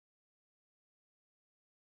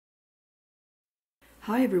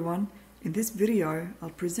Hi everyone, in this video I'll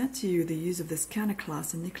present to you the use of the scanner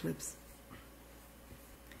class in Eclipse.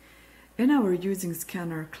 In our using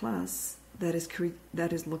scanner class that is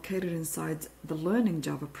located inside the Learning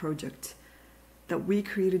Java project that we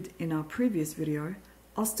created in our previous video,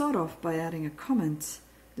 I'll start off by adding a comment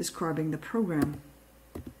describing the program.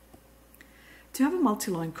 To have a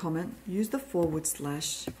multi-line comment, use the /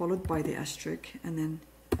 followed by the asterisk and then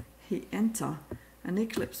hit enter, and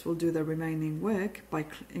Eclipse will do the remaining work by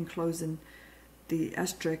enclosing the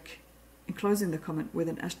comment with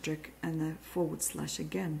an asterisk and the /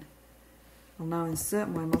 again. I'll now insert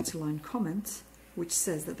my multi-line comment, which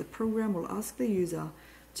says that the program will ask the user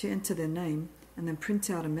to enter their name and then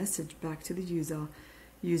print out a message back to the user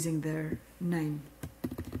using their name.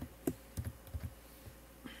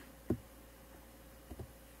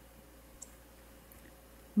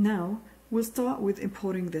 Now we'll start with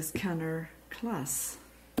importing the scanner class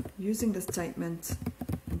using the statement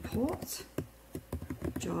import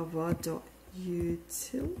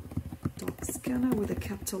java.util.scanner with a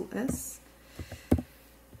capital S.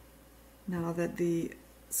 Now that the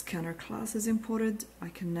scanner class is imported, I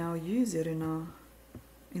can now use it in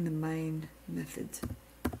the main method.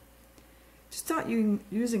 To start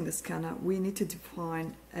using the scanner, we need to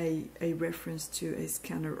define a reference to a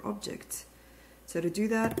scanner object. So to do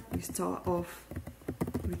that, we start off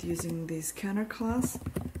with using the scanner class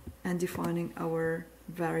and defining our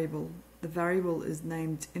variable. The variable is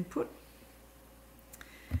named input,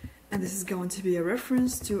 and this is going to be a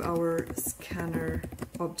reference to our scanner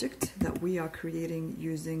object that we are creating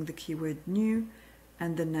using the keyword new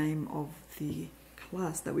and the name of the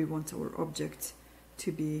class that we want our object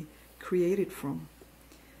to be created from.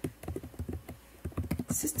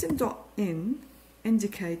 System.in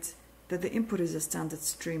indicates that the input is a standard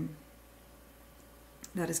string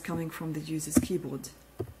that is coming from the user's keyboard.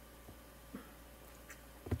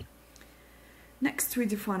 Next, we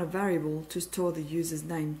define a variable to store the user's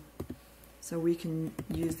name. So we can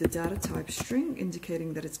use the data type string,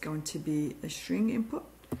 indicating that it's going to be a string input,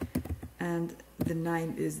 and the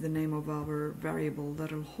name is the name of our variable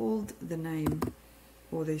that will hold the name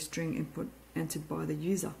or the string input entered by the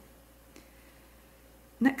user.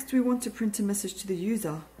 Next, we want to print a message to the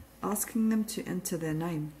user asking them to enter their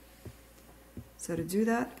name. So to do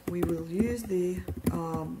that, we will use the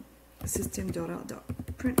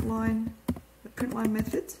system.out.println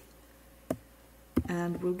method,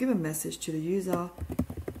 and we'll give a message to the user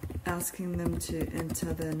asking them to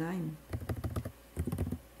enter their name.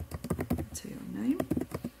 Enter your name.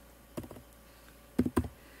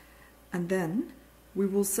 And then we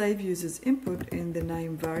will save user's input in the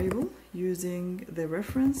name variable using the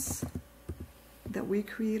reference that we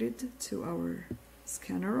created to our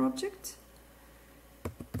scanner object,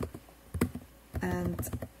 and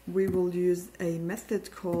we will use a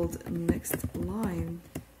method called nextLine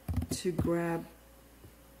to grab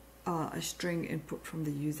a string input from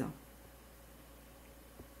the user.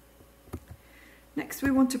 Next,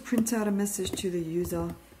 we want to print out a message to the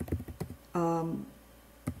user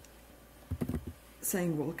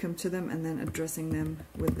saying welcome to them and then addressing them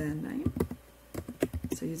with their name.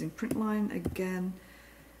 So using println again,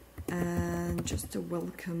 and just a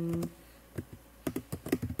welcome,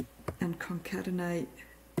 and concatenate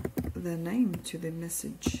the name to the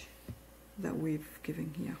message that we've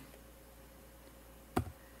given here.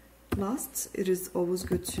 Last, it is always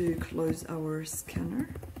good to close our scanner,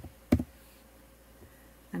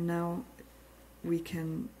 and now we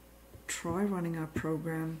can try running our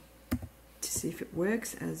program to see if it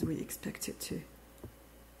works as we expect it to.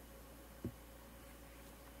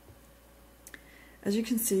 As you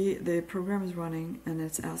can see, the program is running and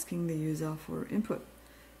it's asking the user for input.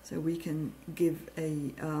 So we can give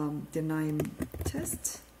the name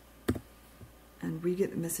test, and we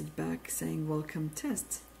get the message back saying welcome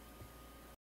test.